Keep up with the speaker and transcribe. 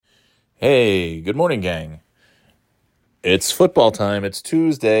Hey, good morning, gang. It's football time. It's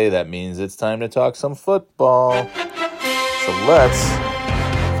Tuesday. That means it's time to talk some football. So let's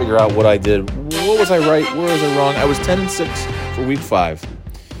figure out what I did. What was I right? Where was I wrong? I was 10-6 for week 5.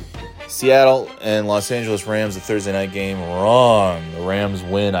 Seattle and Los Angeles Rams, the Thursday night game. Wrong. The Rams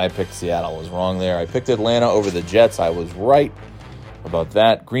win. I picked Seattle. I was wrong there. I picked Atlanta over the Jets. I was right about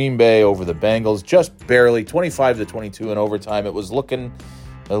that. Green Bay over the Bengals. Just barely. 25-22 in overtime. It was looking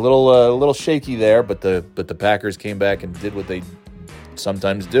a little shaky there, but the Packers came back and did what they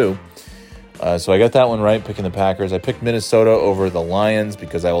sometimes do. So I got that one right, picking the Packers. I picked Minnesota over the Lions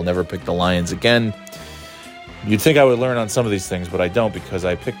because I will never pick the Lions again. You'd think I would learn on some of these things, but I don't because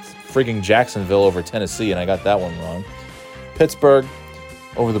I picked frigging Jacksonville over Tennessee, and I got that one wrong. Pittsburgh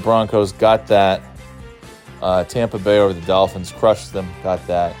over the Broncos, got that. Tampa Bay over the Dolphins, crushed them, got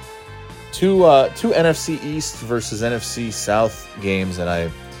that. Two NFC East versus NFC South games, and I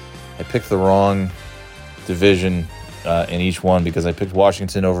picked the wrong division in each one because I picked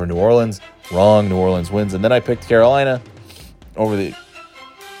Washington over New Orleans. Wrong, New Orleans wins. And then I picked Carolina over the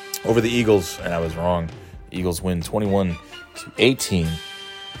Eagles, and I was wrong. Eagles win 21-18.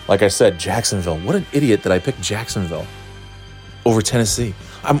 Like I said, Jacksonville. What an idiot that I picked Jacksonville over Tennessee.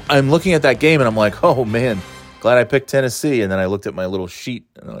 I'm looking at that game, and I'm like, oh, man. Glad I picked Tennessee, and then I looked at my little sheet,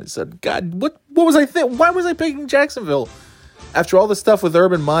 and I said, God, what was I thinking? Why was I picking Jacksonville? After all the stuff with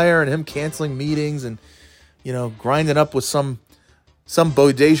Urban Meyer and him canceling meetings and, grinding up with some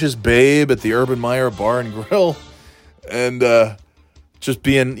bodacious babe at the Urban Meyer Bar and Grill and just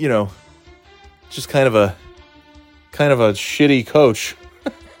being, just kind of a shitty coach,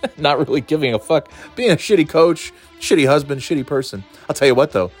 not really giving a fuck, being a shitty coach, shitty husband, shitty person. I'll tell you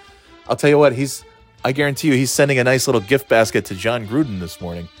what, though. I guarantee you he's sending a nice little gift basket to John Gruden this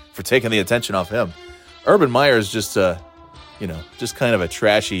morning for taking the attention off him. Urban Meyer is just kind of a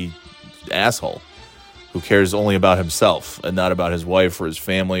trashy asshole who cares only about himself and not about his wife or his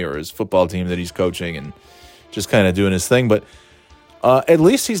family or his football team that he's coaching and just kind of doing his thing. But at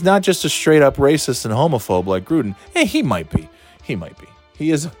least he's not just a straight-up racist and homophobe like Gruden. Hey, he might be.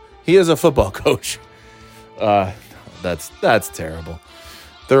 He is a football coach. That's terrible.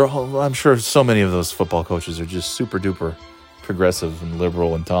 I'm sure so many of those football coaches are just super duper progressive and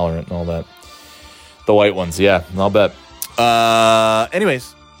liberal and tolerant and all that. The white ones, yeah, I'll bet.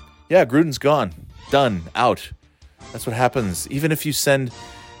 Anyways, yeah, Gruden's gone. Done. Out. That's what happens. Even if you send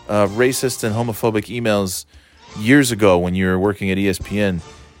racist and homophobic emails years ago when you were working at ESPN,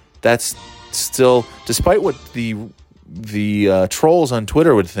 that's still, despite what the trolls on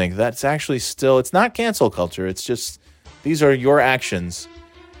Twitter would think, that's actually still, it's not cancel culture. It's just, these are your actions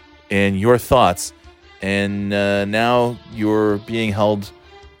and your thoughts, and now you're being held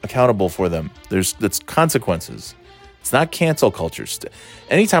accountable for them. That's consequences. It's not cancel culture.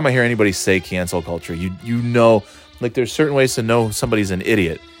 Anytime I hear anybody say cancel culture, you know, like there's certain ways to know somebody's an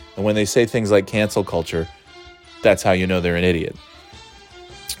idiot, and when they say things like cancel culture, that's how you know they're an idiot.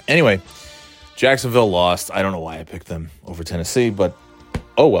 Anyway, Jacksonville lost. I don't know why I picked them over Tennessee, but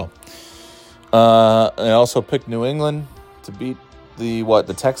oh well. I also picked New England to beat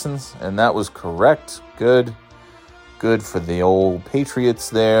the Texans, and that was correct. Good for the old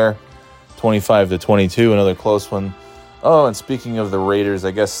Patriots there. 25-22, another close one. Oh, and speaking of the Raiders, I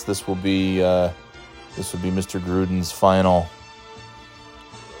guess this would be Mr. Gruden's final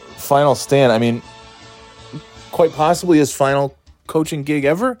stand. I mean, quite possibly his final coaching gig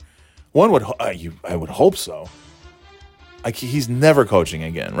ever. I would hope so. He's never coaching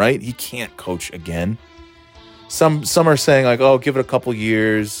again, right? He can't coach again. Some are saying like, oh, give it a couple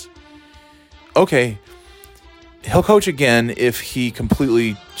years. Okay, he'll coach again if he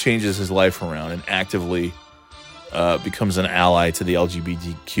completely changes his life around and actively becomes an ally to the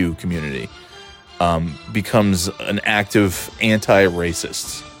LGBTQ community, becomes an active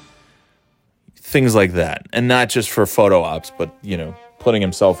anti-racist, things like that, and not just for photo ops, but putting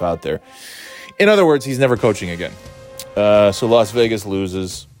himself out there. In other words, he's never coaching again. So Las Vegas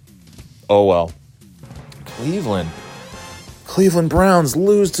loses. Oh well. Cleveland Browns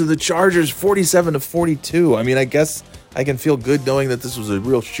lose to the Chargers 47-42. I mean, I guess I can feel good knowing that this was a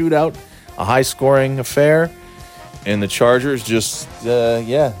real shootout, a high-scoring affair, and the Chargers just,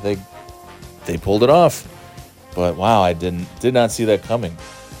 they pulled it off. But wow, I did not see that coming.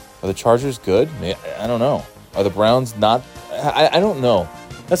 Are the Chargers good? I don't know. Are the Browns not? I don't know.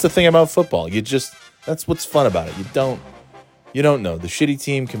 That's the thing about football. That's what's fun about it. You don't know. The shitty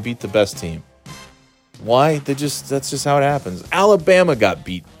team can beat the best team. Why? That's just how it happens. Alabama got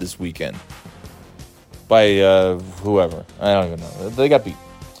beat this weekend by whoever. I don't even know. They got beat.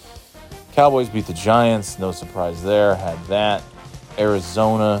 Cowboys beat the Giants. No surprise there. Had that.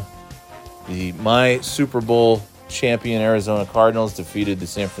 Arizona My Super Bowl champion Arizona Cardinals defeated the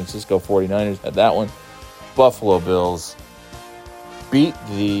San Francisco 49ers at that one. Buffalo Bills beat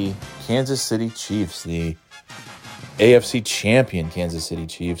the Kansas City Chiefs, the AFC champion Kansas City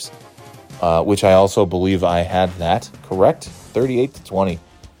Chiefs, which I also believe I had that correct, 38-20.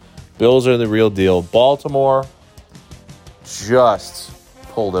 Bills are the real deal. Baltimore just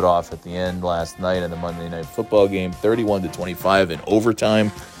pulled it off at the end last night in the Monday Night Football game, 31-25 in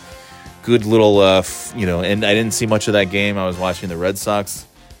overtime. Good little, and I didn't see much of that game. I was watching the Red Sox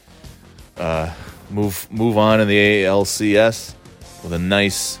move on in the ALCS with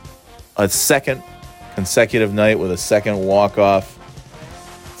a second consecutive night with a second walk-off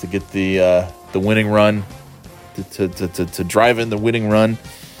to get the winning run, to drive in the winning run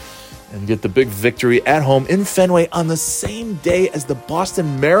and get the big victory at home in Fenway on the same day as the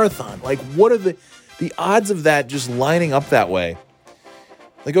Boston Marathon. Like, what are the odds of that just lining up that way?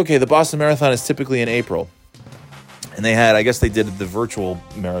 Like, okay, the Boston Marathon is typically in April. And I guess they did the virtual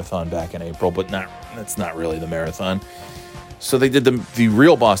marathon back in April, but that's not really the marathon. So they did the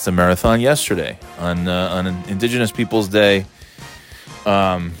real Boston Marathon yesterday on Indigenous Peoples Day.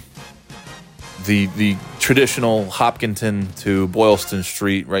 The traditional Hopkinton to Boylston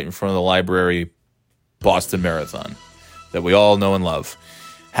Street, right in front of the library, Boston Marathon that we all know and love,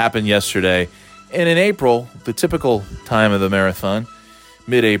 happened yesterday. And in April, the typical time of the marathon,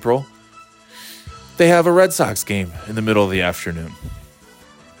 mid-April, they have a Red Sox game in the middle of the afternoon.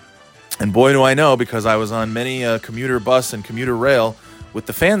 And boy, do I know, because I was on many commuter bus and commuter rail with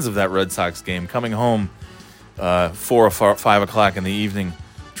the fans of that Red Sox game coming home 4 or 5 o'clock in the evening,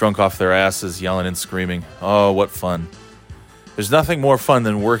 drunk off their asses, yelling and screaming. Oh, what fun. There's nothing more fun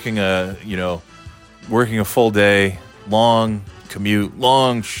than working a full day, long commute,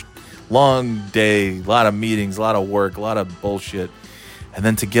 long day, a lot of meetings, a lot of work, a lot of bullshit. And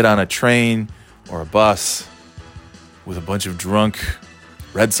then to get on a train or a bus with a bunch of drunk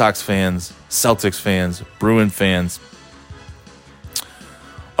Red Sox fans, Celtics fans, Bruin fans.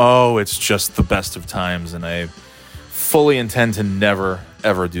 Oh, it's just the best of times, and I fully intend to never,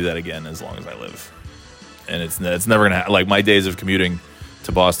 ever do that again as long as I live. And it's never going to happen. Like, my days of commuting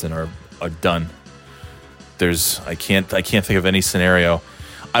to Boston are done. I can't think of any scenario.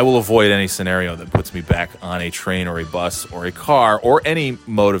 I will avoid any scenario that puts me back on a train or a bus or a car or any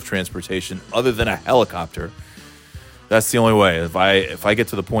mode of transportation other than a helicopter. That's the only way. If I get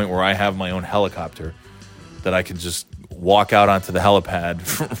to the point where I have my own helicopter, that I can just walk out onto the helipad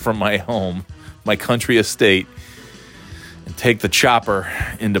from my home, my country estate, and take the chopper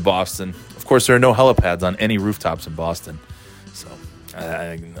into Boston. Of course, there are no helipads on any rooftops in Boston, so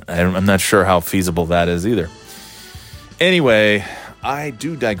I'm not sure how feasible that is either. Anyway, I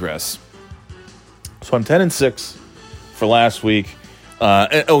do digress. So I'm 10-6 for last week,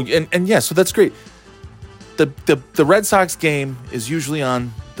 and yeah, so that's great. The Red Sox game is usually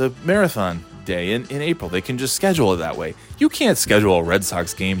on the marathon day in April. They can just schedule it that way. You can't schedule a Red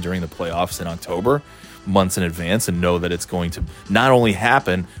Sox game during the playoffs in October, months in advance, and know that it's going to not only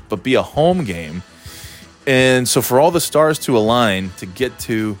happen, but be a home game. And so for all the stars to align to get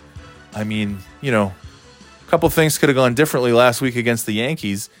to, a couple things could have gone differently last week against the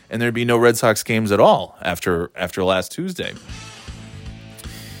Yankees, and there'd be no Red Sox games at all after last Tuesday.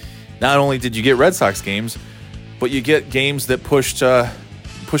 Not only did you get Red Sox games, but you get games that pushed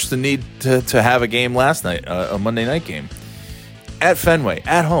the need to have a game last night, a Monday night game at Fenway,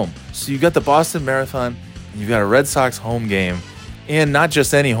 at home. So you got the Boston Marathon, and you've got a Red Sox home game, and not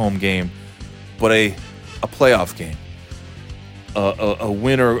just any home game, but a playoff game, a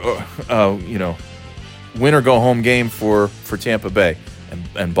winner, win or go home game for Tampa Bay,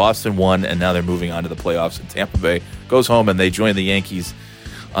 and Boston won, and now they're moving on to the playoffs. And Tampa Bay goes home, and they join the Yankees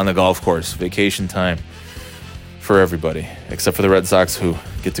on the golf course. Vacation time for everybody, except for the Red Sox, who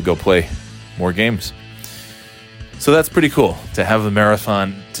get to go play more games. So that's pretty cool to have the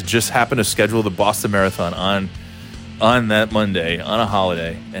marathon, to just happen to schedule the Boston Marathon on that Monday, on a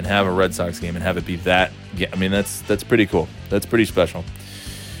holiday, and have a Red Sox game and have it be that. Yeah, that's pretty cool. That's pretty special.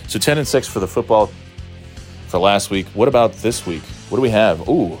 So 10-6 for the football for last week. What about this week? What do we have?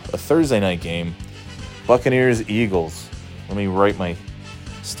 Ooh, a Thursday night game. Buccaneers, Eagles. Let me write my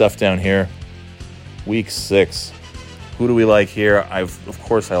stuff down here. Week 6. Who do we like here? Of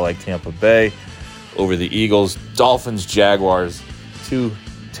course, I like Tampa Bay over the Eagles. Dolphins, Jaguars. Two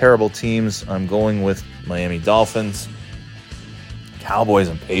terrible teams. I'm going with Miami Dolphins. Cowboys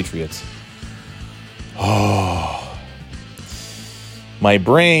and Patriots. Oh. My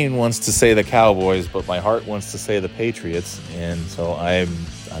brain wants to say the Cowboys, but my heart wants to say the Patriots. And so I'm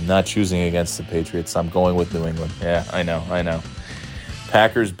not choosing against the Patriots. I'm going with New England. Yeah, I know.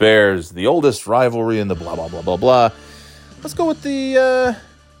 Packers, Bears, the oldest rivalry in the blah, blah, blah, blah, blah. Let's go with I'm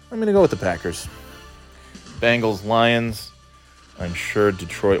going to go with the Packers. Bengals, Lions. I'm sure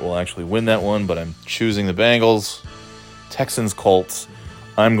Detroit will actually win that one, but I'm choosing the Bengals. Texans, Colts.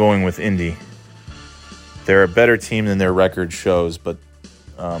 I'm going with Indy. They're a better team than their record shows, but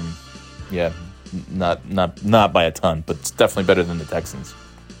not by a ton, but it's definitely better than the Texans.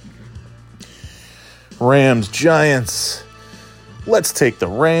 Rams, Giants. Let's take the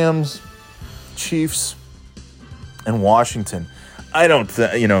Rams, Chiefs, and Washington.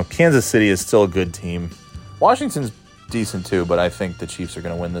 Kansas City is still a good team. Washington's decent too, but I think the Chiefs are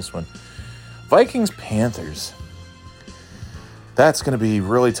going to win this one. Vikings, Panthers. That's going to be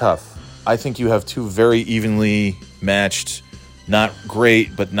really tough. I think you have two very evenly matched, not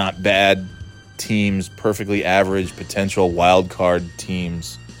great, but not bad teams, perfectly average potential wild card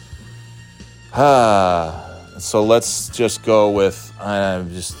teams. So let's just go with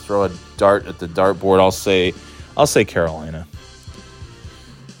just throw a dart at the dartboard. I'll say Carolina.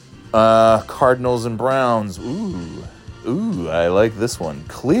 Cardinals and Browns. Ooh, I like this one.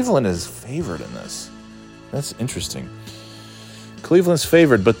 Cleveland is favored in this. That's interesting. Cleveland's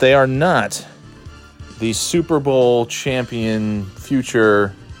favored, but they are not the Super Bowl champion,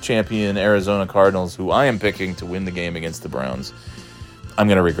 future champion Arizona Cardinals, who I am picking to win the game against the Browns. I'm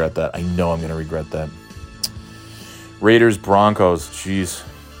going to regret that. I know I'm going to regret that. Raiders, Broncos. Jeez.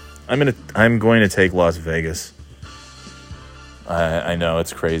 I'm going to take Las Vegas. I know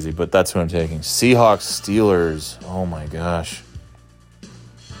it's crazy, but that's who I'm taking. Seahawks, Steelers. Oh my gosh.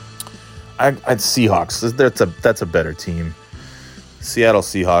 I'd Seahawks. That's a better team. Seattle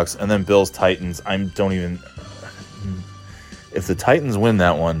Seahawks, and then Bills Titans. If the Titans win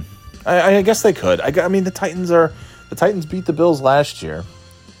that one, I guess they could. The Titans beat the Bills last year.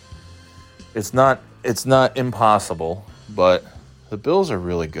 It's not impossible, but the Bills are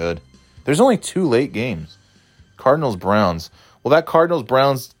really good. There's only 2 late games. Cardinals Browns. Well, that Cardinals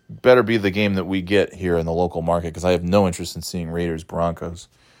Browns better be the game that we get here in the local market, because I have no interest in seeing Raiders Broncos.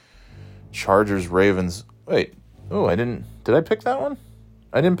 Chargers Ravens. Wait. Oh, did I pick that one?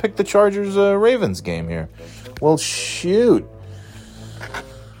 I didn't pick the Chargers Ravens game here. Well, shoot.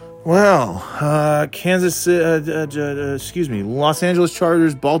 Well, Los Angeles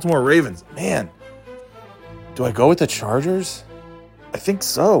Chargers, Baltimore Ravens. Man, do I go with the Chargers? I think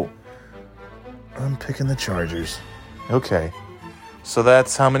so. I'm picking the Chargers. Okay. So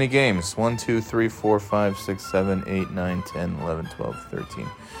that's how many games? 1, 2, 3, 4, 5, 6, 7, 8, 9, 10, 11, 12, 13.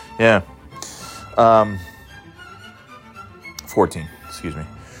 Yeah. 14,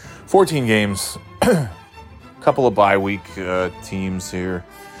 14 games. Couple of bye week teams here.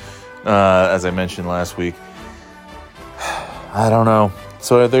 As I mentioned last week. I don't know.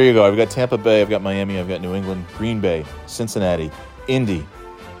 So there you go. I've got Tampa Bay, I've got Miami, I've got New England, Green Bay, Cincinnati, Indy,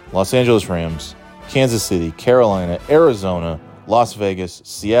 Los Angeles Rams, Kansas City, Carolina, Arizona, Las Vegas,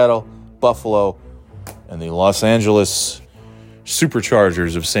 Seattle, Buffalo, and the Los Angeles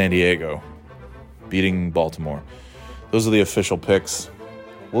Superchargers of San Diego beating Baltimore. Those are the official picks.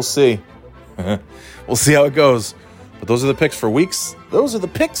 We'll see. We'll see how it goes. But those are the picks for weeks. Those are the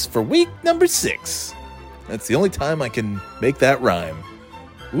picks for week number 6. That's the only time I can make that rhyme.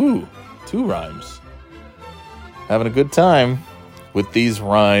 Ooh, 2 rhymes. Having a good time with these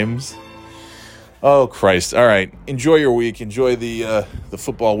rhymes. Oh, Christ. All right. Enjoy your week. Enjoy the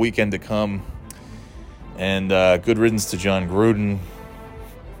football weekend to come. And good riddance to John Gruden.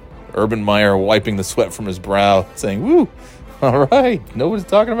 Urban Meyer wiping the sweat from his brow, saying, woo, all right, nobody's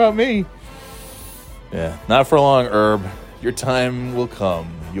talking about me. Yeah, not for long, Herb. Your time will come.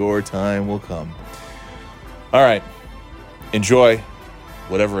 Your time will come. All right. Enjoy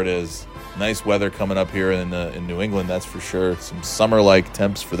whatever it is. Nice weather coming up here in New England, that's for sure. Some summer-like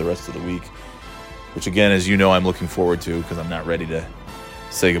temps for the rest of the week, which, again, as you know, I'm looking forward to because I'm not ready to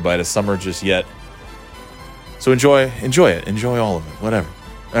say goodbye to summer just yet. So enjoy it. Enjoy all of it, whatever.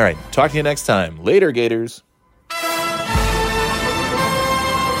 All right. Talk to you next time. Later, Gators.